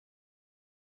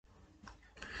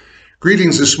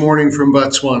Greetings this morning from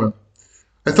Botswana.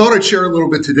 I thought I'd share a little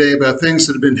bit today about things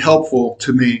that have been helpful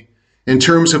to me in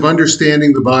terms of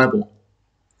understanding the Bible.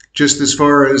 Just as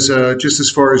far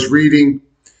as reading,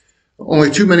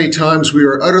 only too many times we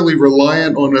are utterly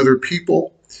reliant on other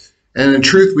people, and in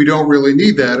truth, we don't really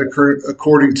need that.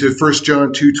 According to 1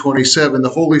 John 2:27, the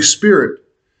Holy Spirit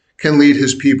can lead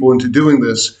his people into doing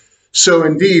this. So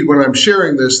indeed, when I'm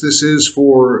sharing this is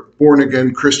for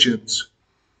born-again Christians.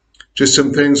 Just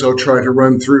some things I'll try to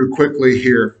run through quickly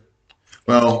here.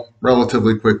 Well,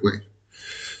 relatively quickly.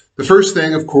 The first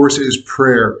thing, of course, is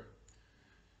prayer.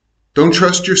 Don't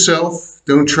trust yourself.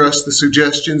 Don't trust the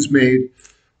suggestions made.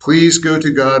 Please go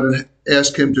to God and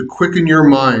ask him to quicken your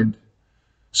mind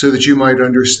so that you might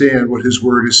understand what his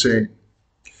word is saying.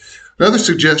 Another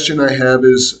suggestion I have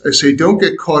is I say don't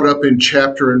get caught up in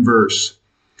chapter and verse.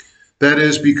 That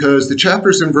is because the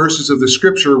chapters and verses of the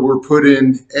scripture were put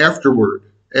in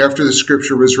after the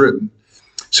scripture was written.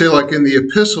 Say like in the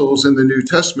epistles in the New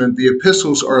Testament, the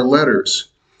epistles are letters.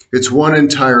 It's one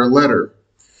entire letter.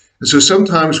 And so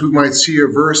sometimes we might see a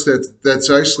verse that's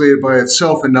isolated by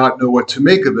itself and not know what to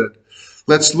make of it.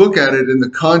 Let's look at it in the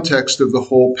context of the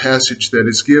whole passage that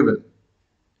is given.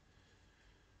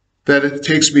 That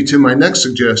takes me to my next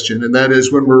suggestion, and that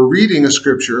is when we're reading a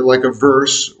scripture, like a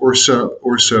verse or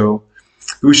so,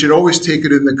 we should always take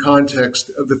it in the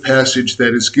context of the passage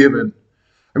that is given.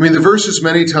 I mean, the verses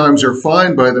many times are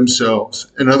fine by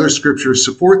themselves, and other scriptures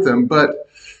support them, but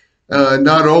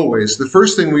not always. The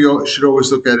first thing we should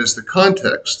always look at is the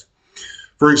context.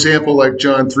 For example, like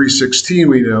John 3:16,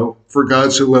 we know, "For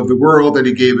God so loved the world that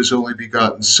he gave his only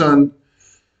begotten Son,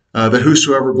 that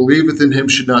whosoever believeth in him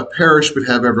should not perish but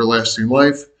have everlasting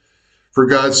life. For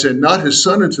God sent not his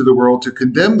Son into the world to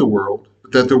condemn the world,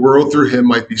 but that the world through him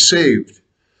might be saved."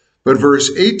 But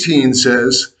verse 18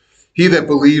 says, "He that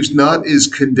believes not is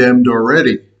condemned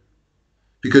already,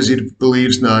 because he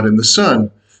believes not in the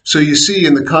Son." So you see,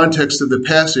 in the context of the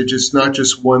passage, it's not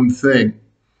just one thing,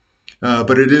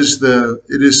 but it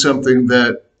is something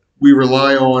that we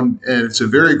rely on, and it's a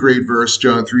very great verse,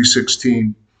 John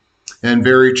 3:16, and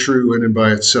very true in and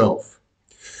by itself.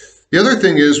 The other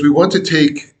thing is we want to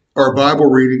take our Bible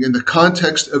reading in the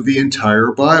context of the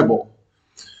entire Bible.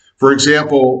 For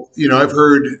example, I've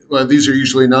heard, these are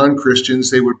usually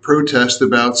non-Christians, they would protest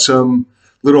about some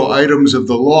little items of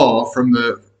the law from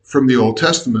the Old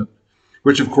Testament,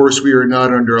 which of course we are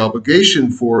not under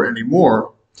obligation for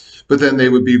anymore, but then they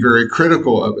would be very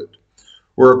critical of it.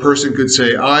 Or a person could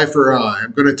say, eye for eye,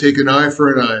 I'm going to take an eye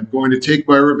for an eye, I'm going to take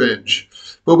my revenge.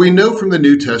 But we know from the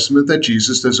New Testament that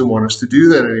Jesus doesn't want us to do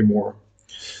that anymore.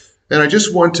 And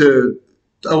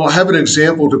I will have an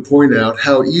example to point out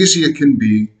how easy it can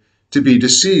be to be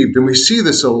deceived. And we see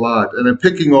this a lot. And I'm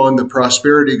picking on the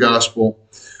prosperity gospel,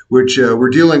 which we're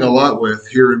dealing a lot with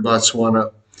here in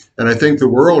Botswana. And I think the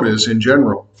world is in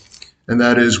general. And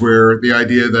that is where the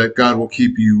idea that God will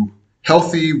keep you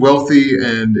healthy, wealthy,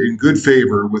 and in good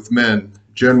favor with men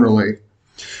generally.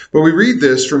 But we read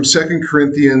this from 2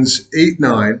 Corinthians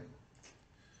 8:9.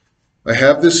 I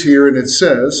have this here, and it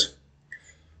says,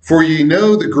 "For ye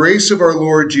know the grace of our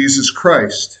Lord Jesus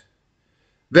Christ,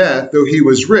 that, though he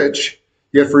was rich,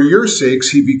 yet for your sakes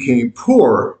he became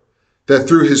poor, that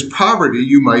through his poverty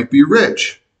you might be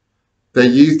rich."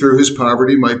 That ye through his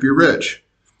poverty might be rich.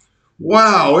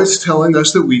 Wow, it's telling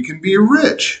us that we can be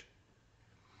rich.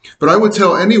 But I would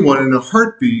tell anyone in a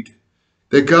heartbeat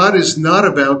that God is not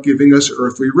about giving us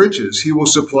earthly riches. He will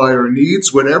supply our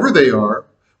needs, whatever they are,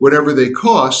 whatever they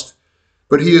cost,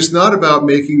 but he is not about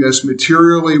making us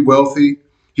materially wealthy.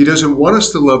 He doesn't want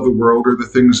us to love the world or the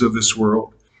things of this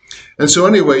world. And so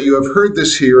anyway, you have heard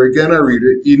this here. Again, I read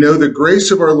it. "Ye know the grace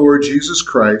of our Lord Jesus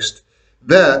Christ,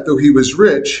 that, though he was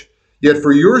rich, yet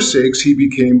for your sakes he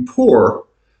became poor,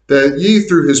 that ye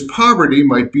through his poverty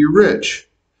might be rich."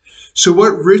 So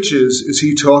what riches is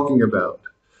he talking about?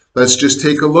 Let's just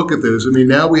take a look at those. I mean,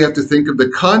 now we have to think of the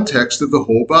context of the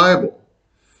whole Bible.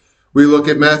 We look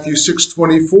at Matthew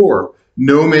 6:24.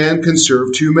 "No man can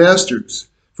serve two masters,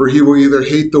 for he will either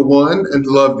hate the one and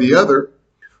love the other,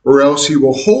 or else he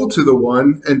will hold to the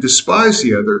one and despise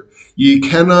the other. Ye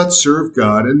cannot serve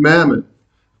God and mammon."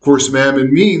 Of course,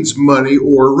 mammon means money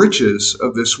or riches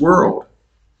of this world.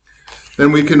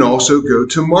 Then we can also go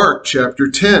to Mark chapter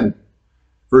 10,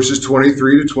 verses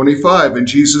 23 to 25. "And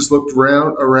Jesus looked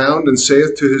around and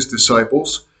saith to his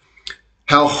disciples,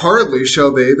 How hardly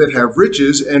shall they that have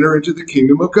riches enter into the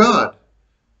kingdom of God?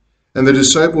 And the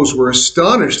disciples were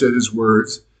astonished at his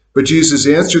words. But Jesus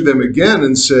answered them again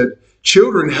and said,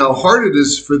 Children, how hard it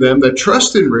is for them that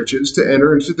trust in riches to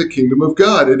enter into the kingdom of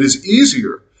God. It is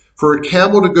easier for a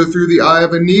camel to go through the eye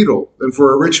of a needle than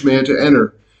for a rich man to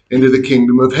enter into the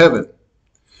kingdom of heaven.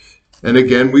 And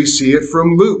again, we see it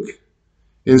from Luke.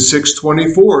 In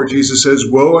 6:24, Jesus says,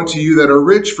 "Woe unto you that are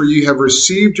rich, for ye have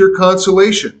received your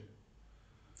consolation."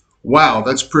 Wow,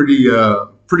 that's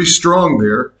pretty strong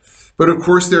there. But of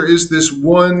course, there is this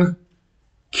one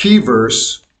key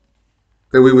verse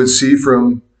that we would see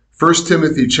from 1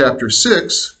 Timothy chapter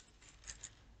 6.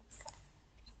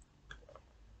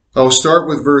 I'll start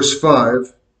with verse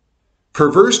 5.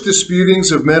 "Perverse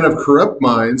disputings of men of corrupt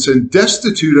minds and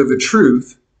destitute of the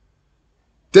truth,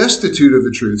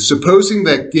 supposing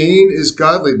that gain is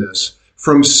godliness.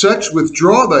 From such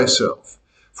withdraw thyself.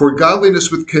 For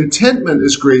godliness with contentment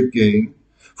is great gain.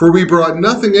 For we brought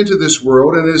nothing into this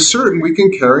world, and it is certain we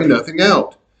can carry nothing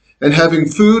out. And having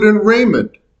food and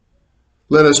raiment,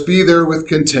 let us be therewith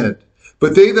content.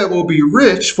 But they that will be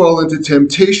rich fall into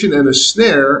temptation and a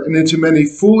snare, and into many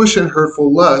foolish and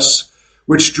hurtful lusts,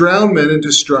 which drown men in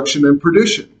destruction and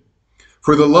perdition.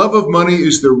 For the love of money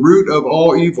is the root of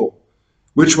all evil,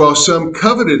 which while some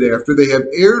coveted after, they have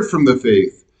erred from the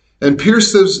faith, and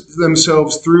pierced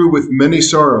themselves through with many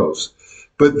sorrows.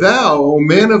 But thou, O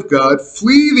man of God,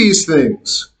 flee these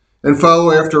things, and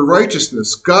follow after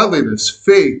righteousness, godliness,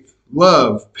 faith,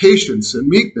 love, patience, and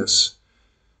meekness.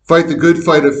 Fight the good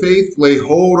fight of faith, lay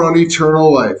hold on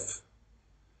eternal life,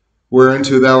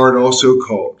 whereunto thou art also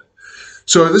called."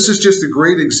 So this is just a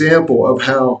great example of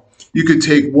how you could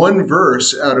take one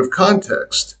verse out of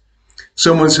context.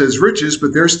 Someone says riches,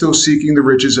 but they're still seeking the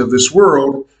riches of this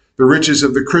world. The riches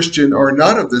of the Christian are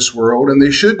not of this world, and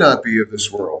they should not be of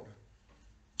this world.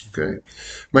 Okay.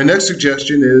 My next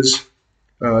suggestion is,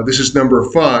 this is number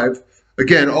 5.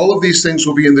 Again, all of these things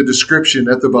will be in the description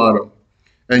at the bottom.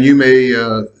 And you may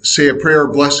say a prayer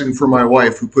of blessing for my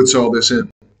wife who puts all this in.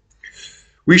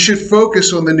 We should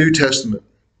focus on the New Testament.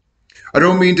 I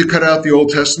don't mean to cut out the Old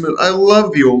Testament. I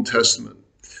love the Old Testament.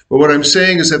 But what I'm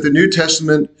saying is that the New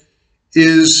Testament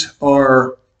is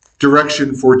our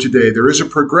direction for today. There is a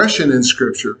progression in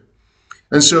Scripture.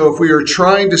 And so if we are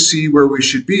trying to see where we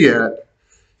should be at,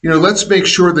 let's make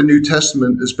sure the New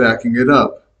Testament is backing it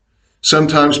up.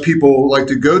 Sometimes people like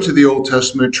to go to the Old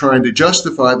Testament trying to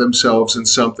justify themselves in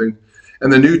something,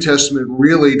 and the New Testament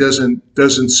really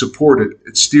doesn't support it.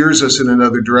 It steers us in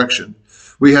another direction.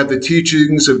 We have the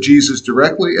teachings of Jesus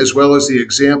directly, as well as the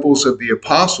examples of the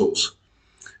apostles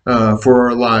for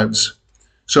our lives.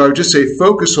 So I would just say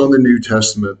focus on the New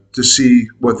Testament to see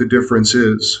what the difference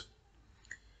is.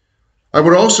 I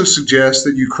would also suggest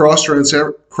that you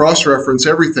cross-reference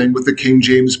everything with the King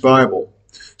James Bible.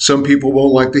 Some people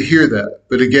won't like to hear that.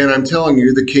 But again, I'm telling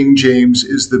you, the King James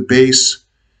is the base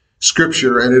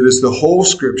Scripture, and it is the whole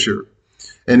Scripture.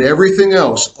 And everything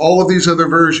else, all of these other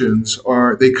versions,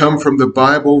 they come from the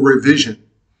Bible revision.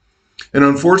 And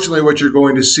unfortunately, what you're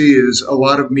going to see is a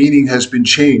lot of meaning has been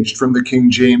changed from the King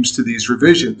James to these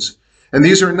revisions. And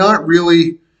these are not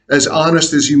really as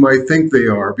honest as you might think they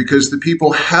are, because the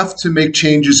people have to make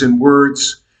changes in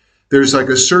words. There's like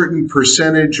a certain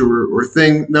percentage or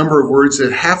number of words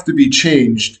that have to be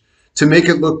changed to make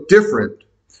it look different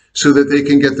so that they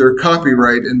can get their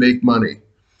copyright and make money.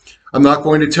 I'm not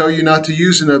going to tell you not to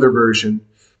use another version,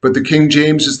 but the King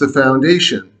James is the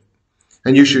foundation.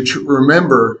 And you should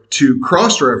remember to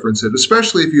cross-reference it,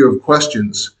 especially if you have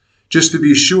questions, just to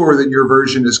be sure that your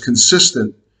version is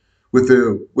consistent with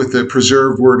the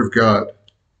preserved Word of God.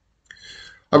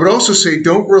 I would also say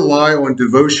don't rely on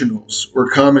devotionals or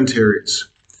commentaries.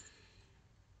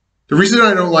 The reason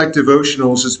I don't like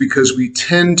devotionals is because we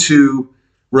tend to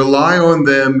rely on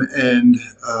them, and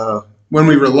when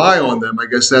we rely on them, I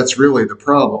guess that's really the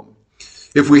problem.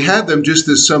 If we had them just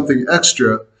as something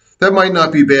extra, that might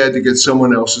not be bad to get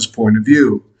someone else's point of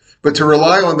view. But to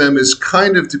rely on them is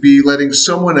kind of to be letting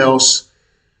someone else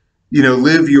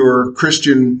live your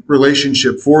Christian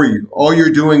relationship for you. All you're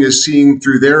doing is seeing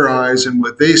through their eyes and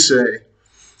what they say.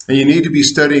 And you need to be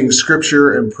studying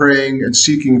Scripture and praying and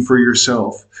seeking for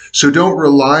yourself. So don't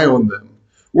rely on them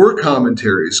or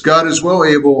commentaries. God is well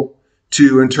able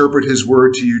to interpret His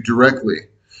Word to you directly.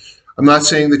 I'm not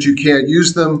saying that you can't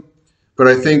use them, but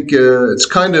I think it's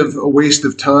kind of a waste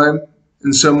of time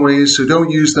in some ways. So don't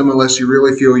use them unless you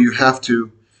really feel you have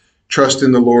to. Trust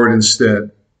in the Lord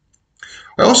instead.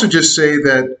 I also just say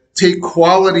that take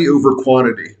quality over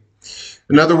quantity.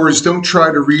 In other words, don't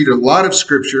try to read a lot of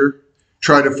Scripture.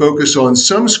 Try to focus on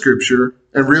some Scripture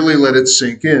and really let it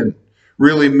sink in.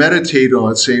 Really meditate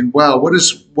on it, saying, wow, what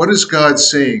is God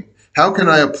saying? How can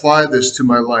I apply this to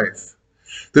my life?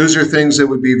 Those are things that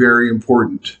would be very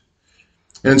important.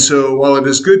 And so while it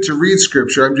is good to read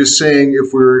Scripture, I'm just saying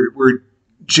if we're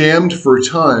jammed for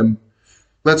time,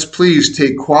 let's please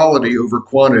take quality over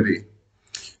quantity,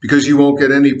 because you won't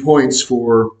get any points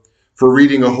for for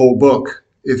reading a whole book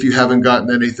if you haven't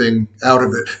gotten anything out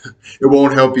of it. It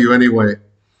won't help you anyway.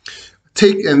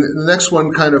 And the next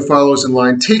one kind of follows in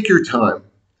line. Take your time.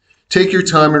 Take your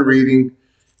time in reading.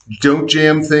 Don't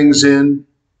jam things in.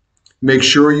 Make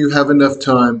sure you have enough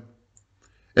time.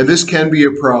 And this can be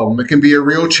a problem. It can be a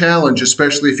real challenge,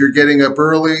 especially if you're getting up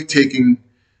early, taking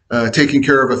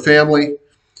care of a family.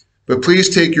 But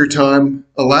please take your time.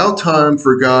 Allow time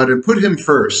for God and put him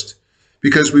first,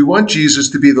 because we want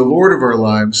Jesus to be the Lord of our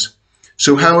lives.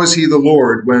 So how is he the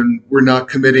Lord when we're not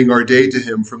committing our day to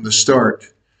him from the start,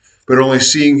 but only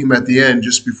seeing him at the end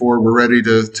just before we're ready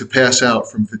to pass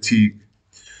out from fatigue?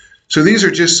 So these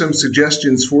are just some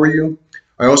suggestions for you.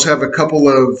 I also have a couple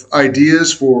of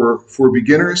ideas for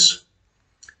beginners.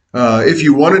 If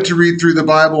you wanted to read through the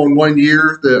Bible in 1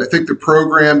 year, I think the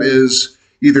program is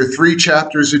either 3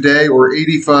 chapters a day or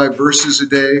 85 verses a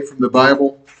day from the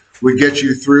Bible would get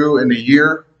you through in a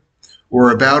year or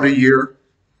about a year.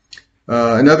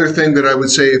 Another thing that I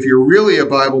would say, if you're really a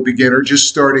Bible beginner just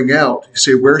starting out, you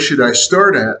say, where should I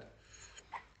start at?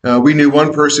 We knew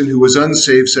one person who was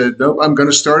unsaved said, nope, I'm going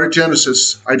to start at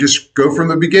Genesis. I just go from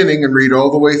the beginning and read all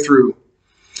the way through.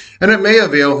 And it may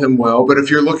avail him well, but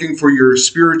if you're looking for your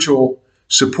spiritual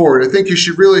support, I think you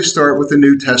should really start with the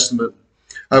New Testament.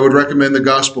 I would recommend the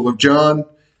Gospel of John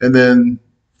and then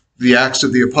the Acts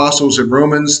of the Apostles and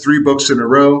Romans, 3 books in a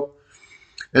row,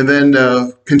 and then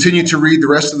continue to read the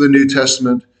rest of the New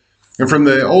Testament. And from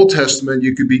the Old Testament,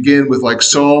 you could begin with like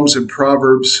Psalms and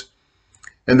Proverbs,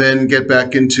 and then get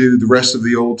back into the rest of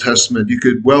the Old Testament. You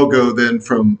could well go then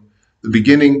from the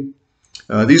beginning.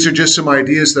 These are just some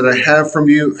ideas that I have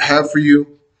for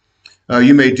you.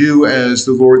 You may do as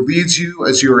the Lord leads you,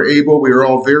 as you are able. We are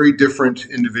all very different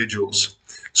individuals.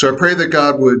 So I pray that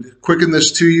God would quicken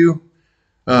this to you,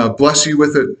 bless you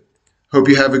with it. Hope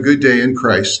you have a good day in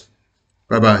Christ.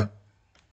 Bye-bye.